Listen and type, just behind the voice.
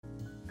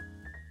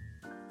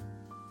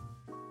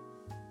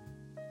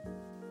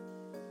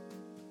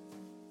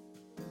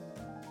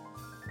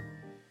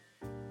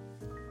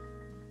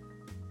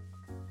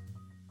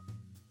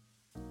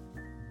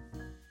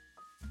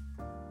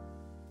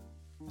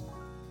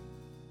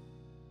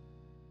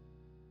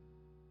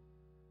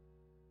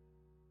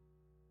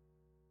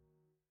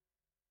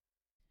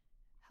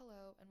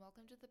Hello, and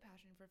welcome to the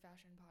Passion for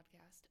Fashion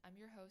podcast. I'm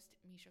your host,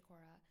 Misha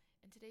Kaura.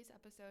 In today's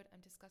episode, I'm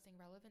discussing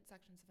relevant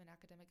sections of an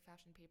academic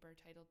fashion paper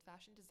titled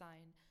Fashion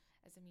Design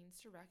as a Means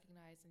to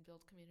Recognize and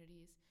Build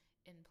Communities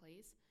in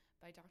Place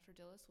by Dr.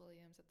 Dilys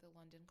Williams at the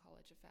London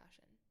College of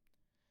Fashion.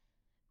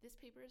 This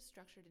paper is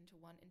structured into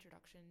 1,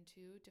 introduction,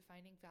 2,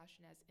 defining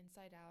fashion as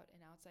inside out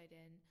and outside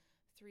in,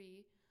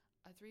 3,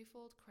 a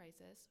threefold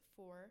crisis,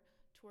 4,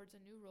 towards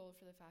a new role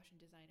for the fashion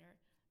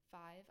designer, 5,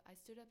 I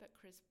stood up at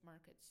Crisp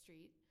Market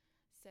Street,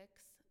 6,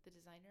 the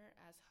designer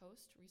as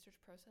host, research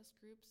process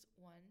groups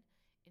 1,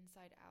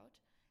 inside out,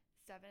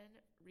 7,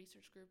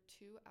 research group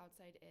 2,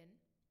 outside in,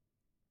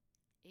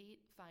 8,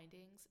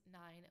 findings, 9,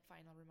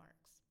 final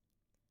remarks.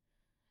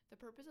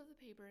 The purpose of the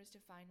paper is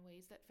to find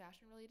ways that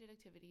fashion-related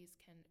activities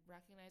can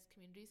recognize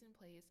communities in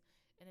place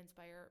and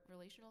inspire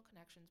relational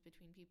connections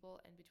between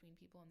people and between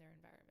people and their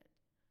environment.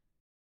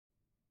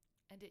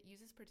 And it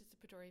uses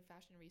participatory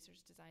fashion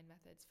research design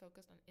methods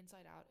focused on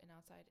inside out and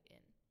outside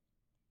in.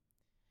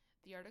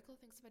 The article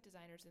thinks about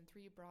designers in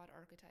 3 broad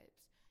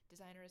archetypes: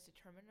 designer as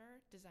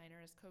determiner, designer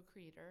as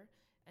co-creator,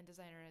 and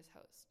designer as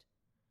host.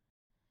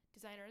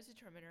 Designer as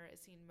determiner is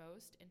seen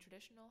most in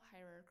traditional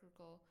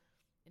hierarchical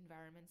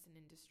environments and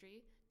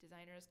industry.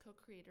 Designer as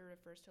co-creator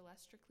refers to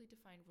less strictly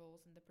defined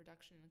roles in the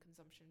production and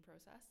consumption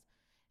process,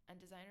 and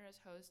designer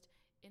as host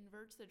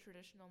inverts the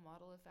traditional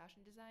model of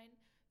fashion design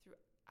through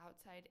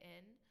outside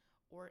in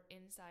or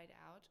inside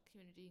out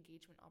community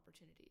engagement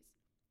opportunities.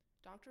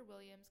 Dr.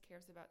 Williams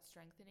cares about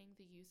strengthening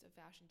the use of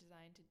fashion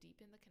design to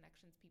deepen the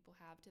connections people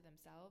have to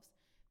themselves,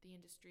 the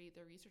industry,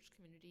 the research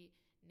community,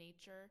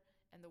 nature,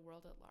 and the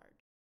world at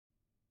large.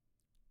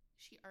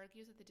 She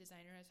argues that the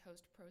designer as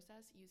host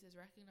process uses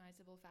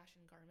recognizable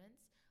fashion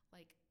garments,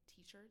 like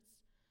t-shirts,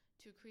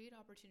 to create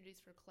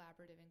opportunities for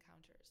collaborative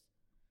encounters.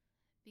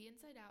 The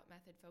inside-out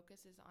method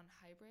focuses on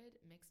hybrid,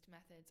 mixed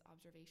methods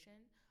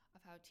observation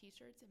of how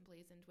t-shirts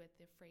emblazoned with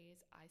the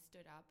phrase, "I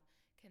stood up,"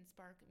 can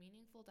spark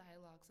meaningful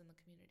dialogues in the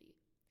community.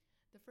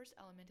 The first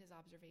element is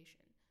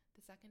observation,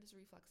 the second is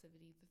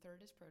reflexivity, the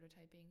third is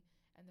prototyping,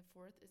 and the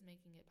fourth is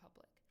making it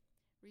public.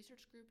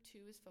 Research Group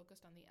 2 is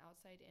focused on the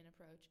outside-in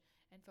approach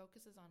and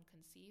focuses on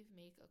conceive,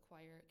 make,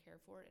 acquire, care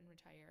for, and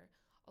retire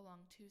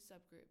along 2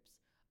 subgroups,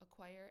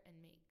 acquire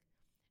and make.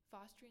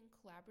 Fostering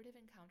collaborative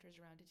encounters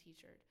around a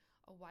t-shirt,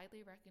 a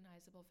widely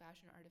recognizable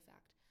fashion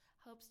artifact,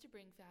 helps to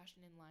bring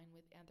fashion in line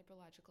with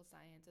anthropological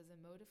science as a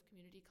mode of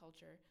community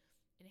culture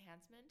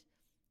enhancement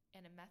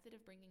and a method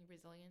of bringing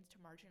resilience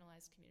to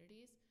marginalized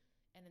communities,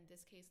 and in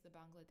this case, the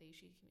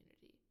Bangladeshi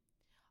community.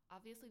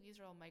 Obviously, these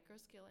are all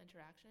micro-scale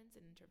interactions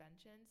and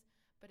interventions,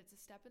 but it's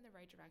a step in the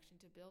right direction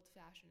to build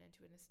fashion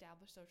into an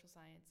established social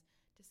science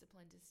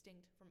discipline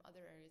distinct from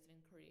other areas of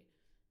inquiry,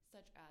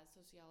 such as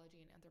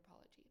sociology and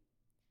anthropology.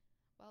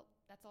 Well,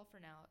 that's all for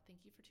now.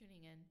 Thank you for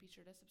tuning in. Be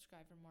sure to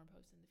subscribe for more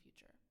posts in the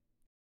future.